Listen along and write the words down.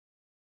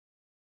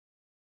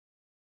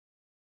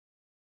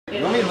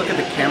You want me to look at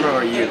the camera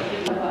or you?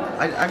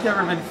 I've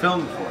never been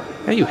filmed before.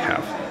 Yeah, you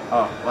have.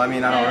 Oh, well, I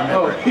mean, I don't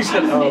remember. Oh, he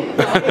said oh.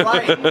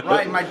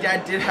 Right, my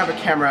dad did have a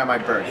camera at my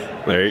birth.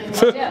 There you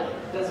go.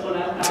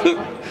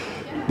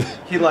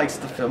 He likes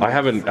to film. I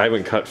haven't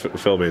cut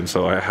filming,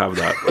 so I have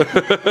that.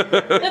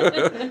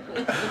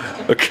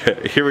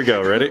 Okay, here we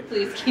go. Ready?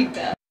 Please keep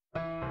that.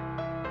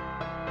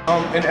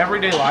 In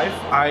everyday life,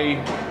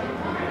 I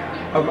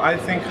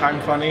think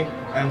I'm funny,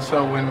 and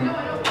so when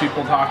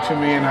people talk to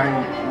me and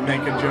I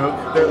make a joke,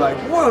 they're like,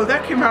 "Whoa,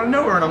 that came out of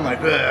nowhere," and I'm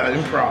like,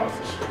 "Improv."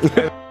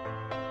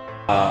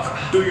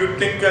 Do you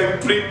think I'm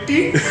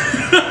pretty?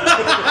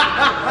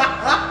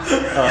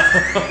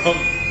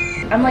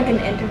 I'm like an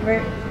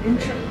introvert.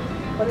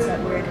 What's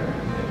that word?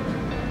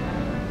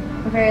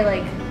 I'm very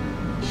like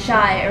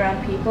shy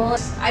around people.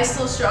 I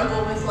still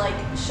struggle with like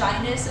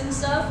shyness and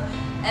stuff,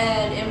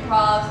 and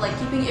improv, like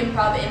keeping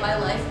improv in my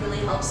life really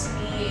helps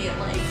me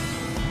like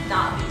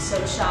not be so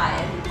shy,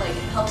 and like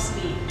helps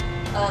me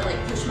like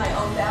push my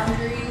own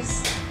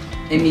boundaries.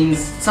 It means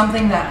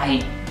something that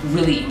I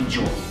really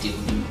enjoy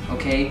doing,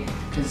 okay?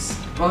 Because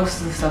most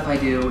of the stuff I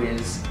do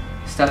is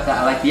stuff that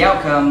I like the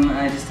outcome,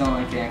 I just don't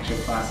like the actual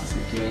process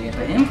of doing it.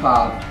 But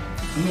improv,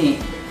 for me,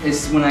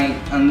 is when I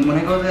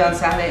go there on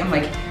Saturday, I'm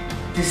like,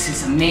 this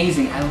is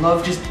amazing. I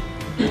love just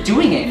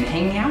doing it and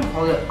hanging out with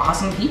all the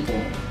awesome people.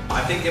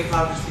 I think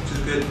improv just teaches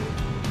good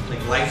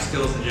like life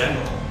skills in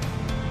general.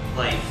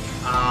 Like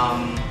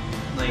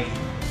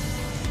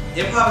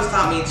improv has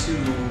taught me to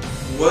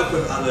work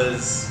with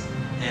others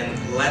and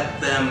let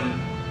them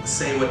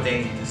say what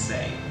they need to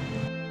say.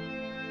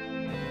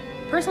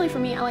 Personally, for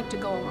me, I like to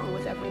go along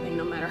with everything,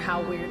 no matter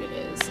how weird it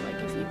is. Like,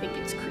 if you think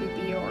it's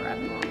creepy or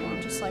abnormal,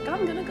 I'm just like,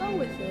 I'm gonna go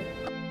with it.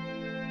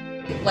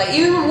 Like,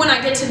 even when I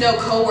get to know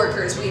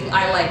coworkers,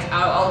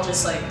 I'll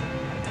just like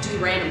do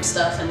random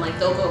stuff, and like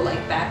they'll go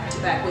like back to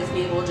back with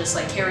me, and we'll just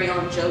like carry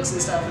on jokes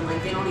and stuff, and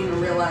like they don't even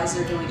realize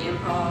they're doing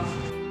improv.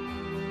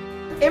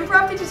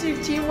 Improv teaches you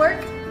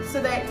teamwork,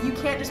 so that you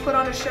can't just put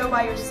on a show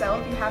by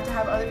yourself. You have to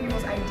have other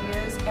people's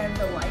ideas and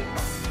the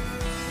likes.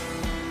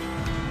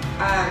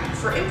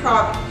 For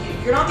improv,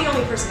 you're not the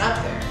only person up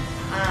there.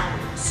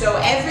 So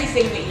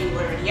everything that you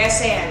learn,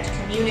 yes and,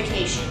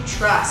 communication,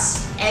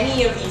 trust,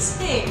 any of these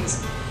things,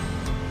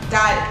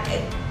 that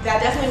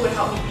definitely would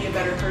help me be a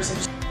better person.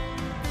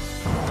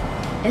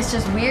 It's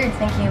just weird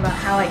thinking about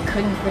how I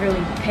couldn't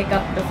literally pick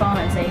up the phone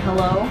and say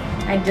hello.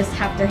 I'd just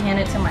have to hand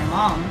it to my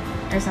mom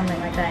or something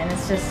like that. And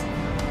it's just,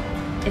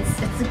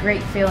 it's a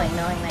great feeling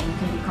knowing that you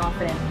can be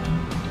confident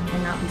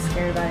and not be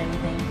scared about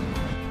anything.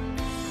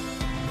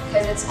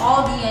 Because it's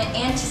all the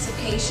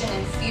anticipation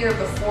and fear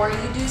before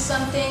you do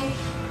something,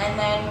 and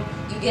then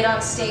you get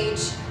on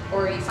stage,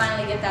 or you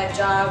finally get that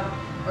job,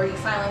 or you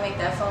finally make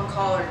that phone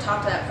call or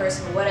talk to that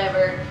person or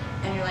whatever,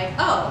 and you're like,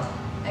 oh,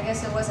 I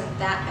guess it wasn't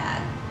that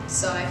bad.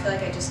 So I feel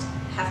like I just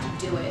have to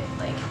do it,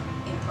 like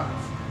improv.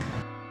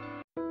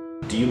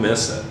 Do you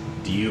miss it?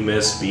 Do you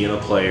miss being a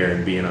player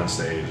and being on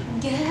stage?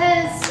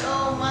 Yes,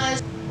 so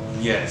much.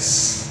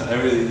 Yes, I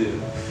really do.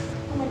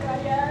 Oh my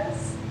god,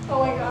 yes.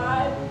 Oh my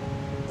god.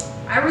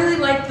 I really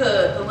like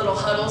the little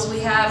huddles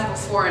we have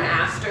before and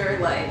after.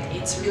 Like,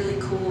 it's really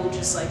cool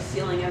just like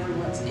feeling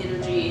everyone's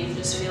energy and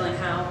just feeling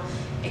how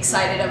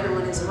excited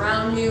everyone is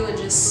around you, and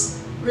just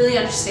really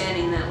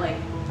understanding that like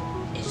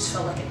it just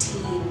felt like a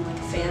team, like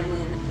a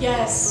family.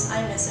 Yes,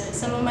 I miss it.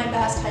 Some of my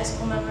best high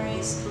school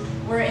memories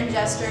were in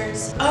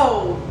Jesters.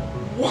 Oh,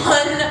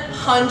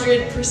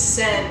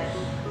 100%.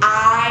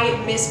 I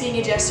miss being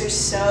a jester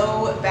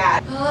so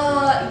bad.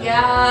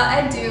 Yeah,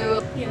 I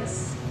do.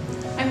 Yes,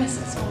 I miss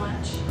it so much.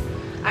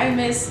 I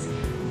miss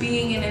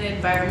being in an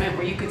environment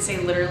where you could say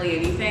literally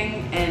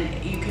anything and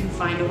you can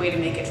find a way to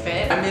make it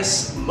fit. I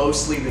miss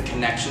mostly the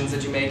connections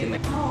that you make and the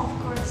Oh, of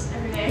course,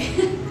 every day.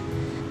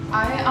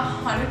 I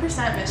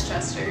 100% miss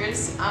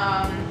Jesters.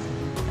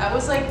 That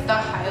was like the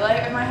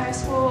highlight of my high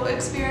school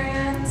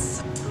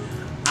experience.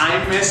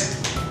 I miss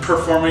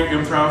performing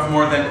improv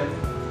more than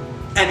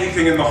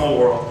anything in the whole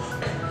world.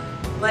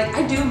 Like,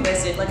 I do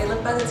miss it. Like, I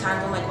look back at the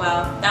time, I'm like,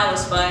 wow, that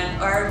was fun.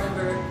 Or I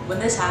remember when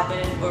this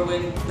happened, or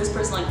when this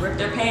person like ripped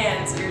their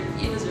pants, or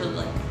it was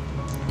really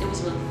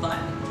fun.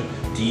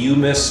 Do you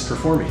miss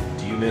performing?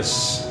 Do you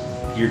miss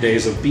your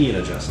days of being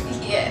a jester?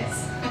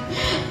 Yes,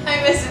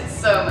 I miss it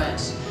so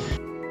much.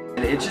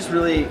 It just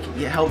really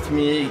helped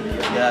me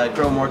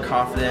grow more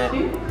confident,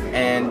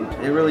 and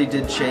it really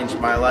did change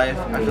my life.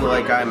 I feel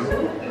like I'm,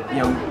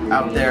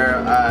 out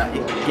there.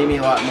 It gave me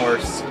a lot more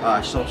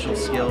social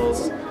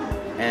skills,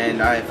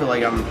 and I feel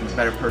like I'm a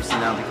better person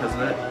now because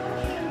of it.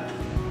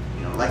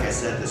 Like I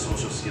said, the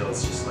social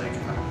skills, just like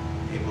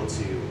I'm able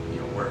to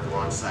work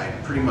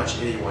alongside pretty much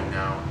anyone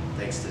now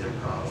thanks to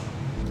improv.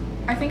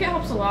 I think it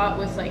helps a lot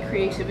with like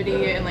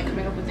creativity and like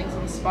coming up with things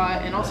on the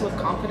spot, and also with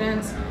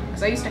confidence,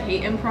 because I used to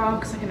hate improv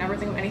because I could never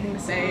think of anything to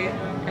say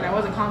and I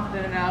wasn't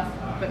confident enough,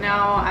 but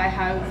now I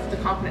have the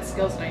confidence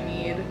skills that I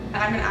need.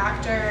 I'm an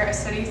actor, I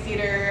study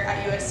theater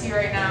at USC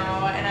right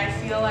now, and I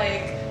feel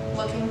like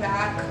looking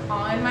back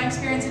on my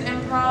experience in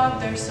improv,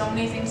 there's so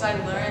many things I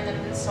learned that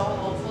have been so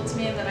helpful to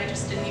me that I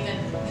just didn't even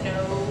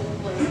know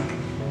like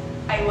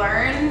I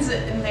learned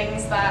and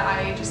things that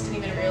I just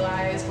didn't even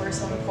realize were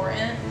so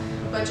important.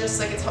 But just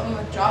like it's helped me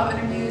with job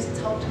interviews, it's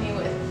helped me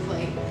with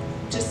like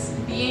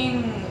just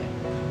being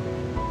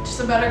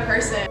just a better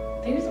person.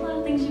 There's a lot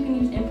of things you can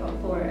use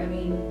improv for. I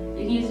mean,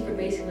 you can use it for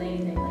basically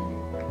anything,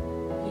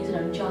 like use it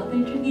on a job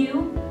interview.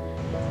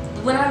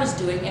 When I was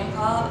doing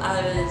improv,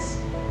 I was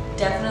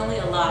definitely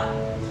a lot,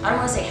 I don't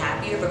want to say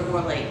happier, but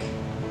more like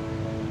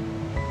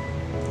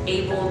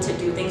able to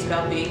do things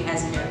without being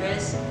as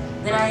nervous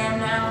than I am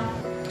now.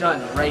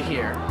 Done right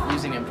here,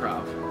 using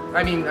improv.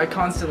 I mean,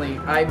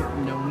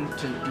 I'm known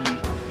to be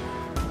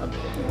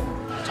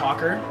a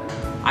talker.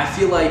 I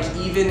feel like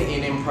even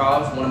in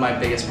improv, one of my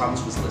biggest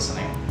problems was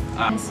listening.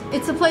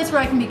 It's a place where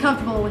I can be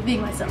comfortable with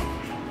being myself,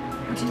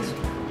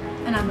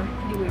 and I'm a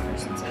pretty weird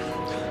person. So.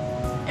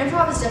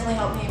 Improv has definitely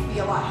helped me be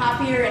a lot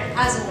happier, and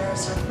as a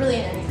nurse or really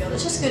in any field,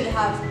 it's just good to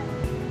have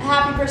a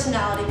happy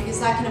personality because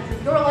that can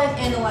improve your life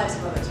and the lives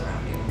of others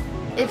around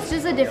you. It's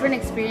just a different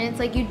experience.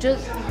 Like you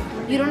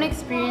don't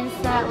experience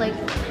that. Like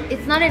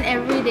it's not an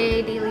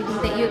everyday daily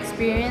thing that you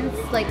experience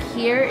like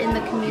here in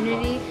the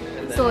community.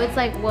 So it's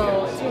like,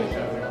 whoa, it's really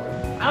good.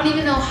 I don't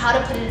even know how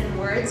to put it in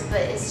words,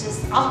 but it's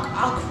just,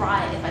 I'll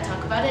cry if I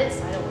talk about it,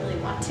 so I don't really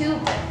want to,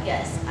 but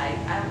yes, I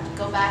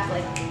go back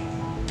like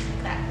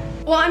that.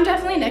 Well, I'm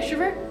definitely an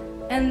extrovert,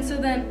 and so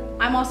then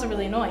I'm also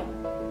really annoying.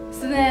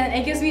 So then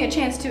it gives me a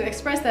chance to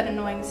express that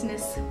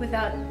annoyingness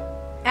without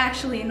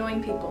actually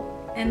annoying people.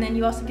 And then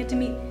you also get to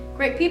meet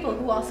great people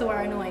who also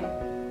are annoying,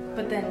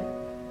 but then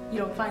you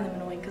don't find them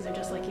annoying because they're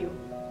just like you.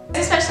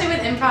 Especially with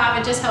improv,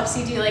 it just helps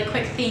you do like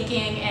quick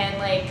thinking and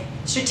like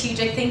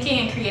strategic thinking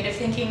and creative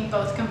thinking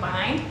both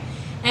combined.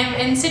 And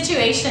in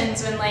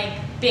situations when like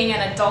being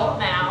an adult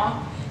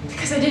now,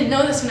 because I didn't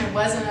know this when I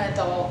wasn't an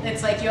adult,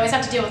 it's like you always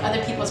have to deal with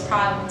other people's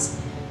problems,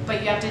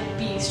 but you have to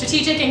be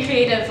strategic and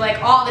creative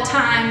like all the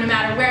time, no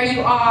matter where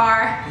you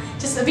are.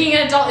 Just being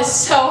an adult is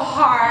so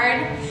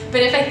hard, but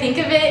if I think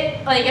of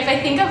it, like if I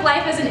think of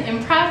life as an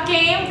improv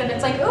game, then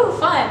it's like, ooh,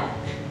 fun.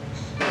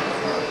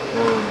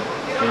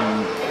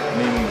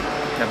 Made me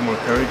have more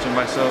courage in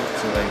myself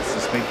to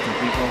speak to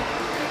people.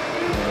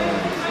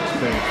 It's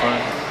pretty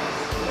fun.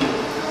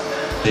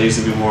 I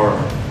used to be more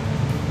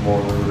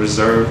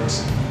reserved.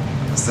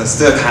 I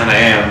still kind of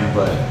am,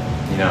 but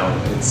you know,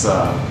 it's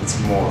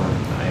more.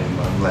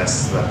 I'm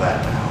less of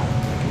that now.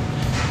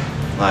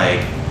 Like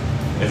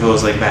if it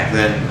was like back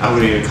then, I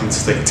wouldn't even come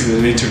to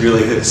an interview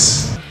like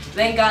this.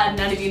 Thank God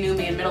none of you knew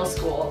me in middle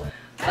school,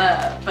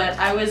 but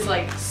I was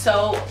like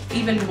so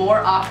even more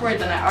awkward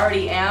than I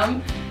already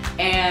am.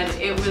 And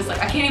it was like,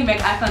 I can't even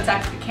make eye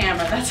contact with the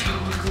camera, that's how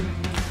awkward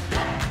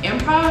it is.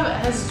 Improv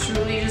has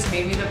truly just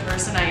made me the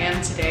person I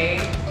am today.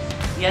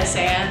 Yes,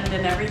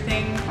 and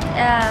everything.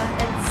 Yeah,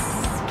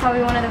 it's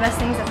probably one of the best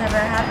things that's ever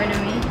happened to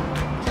me.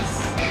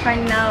 Just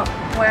finding out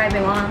where I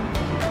belong.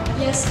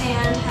 Yes,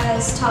 and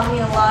has taught me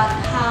a lot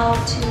how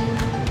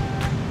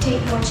to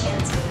take more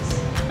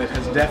chances. It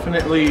has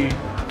definitely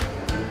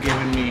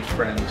given me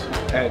friends,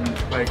 and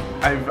like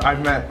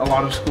I've met a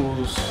lot of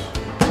schools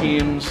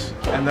teams,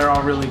 and they're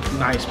all really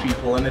nice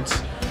people, and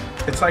it's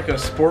like a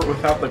sport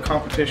without the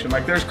competition.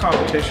 Like there's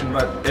competition,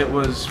 but it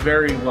was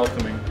very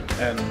welcoming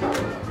and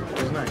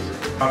it was nice.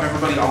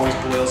 Everybody always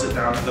boils it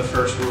down to the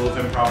first rule of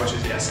improv, which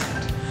is yes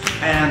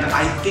and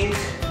I think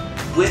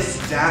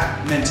with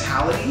that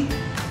mentality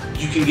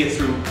you can get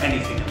through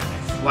anything in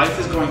life. Life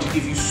is going to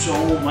give you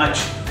so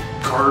much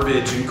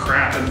garbage and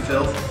crap and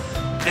filth,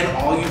 and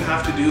all you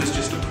have to do is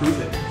just approve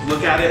it.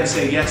 Look at it and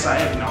say, yes, I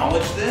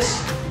acknowledge this,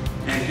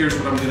 and here's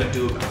what I'm going to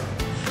do about it.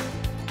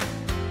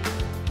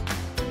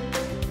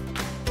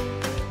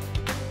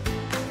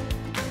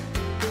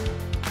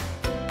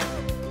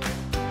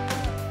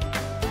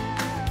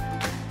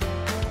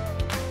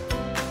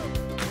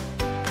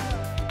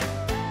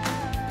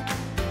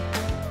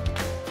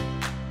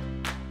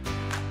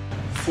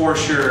 For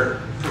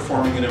sure,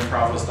 performing in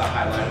improv was the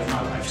highlight of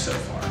my life so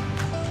far.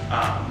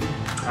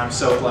 I'm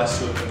so blessed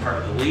to have been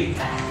part of the league.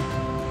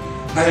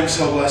 I am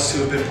so blessed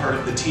to have been part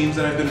of the teams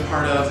that I've been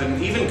part of,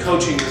 and even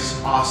coaching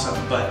is awesome,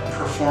 but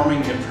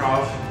performing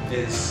improv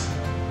is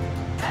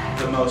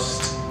the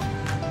most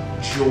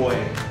joy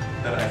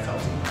that I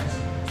felt in life,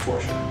 for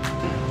sure.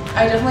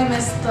 I definitely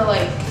miss the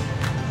like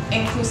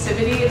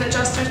inclusivity that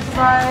Jesters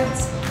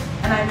provides,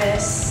 and I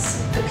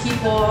miss the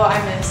people,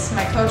 I miss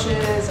my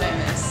coaches, I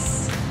miss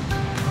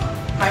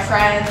my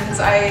friends,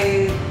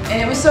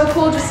 and it was so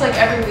cool just like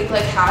every week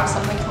like have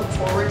something to look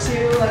forward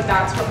to. Like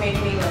that's what made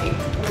me like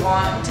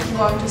want to keep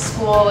going to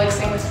school, like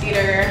same with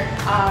theater.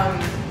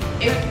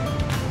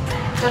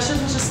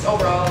 Jesters was just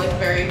overall like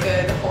very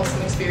good,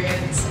 wholesome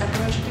experience.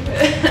 Everyone should do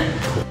it.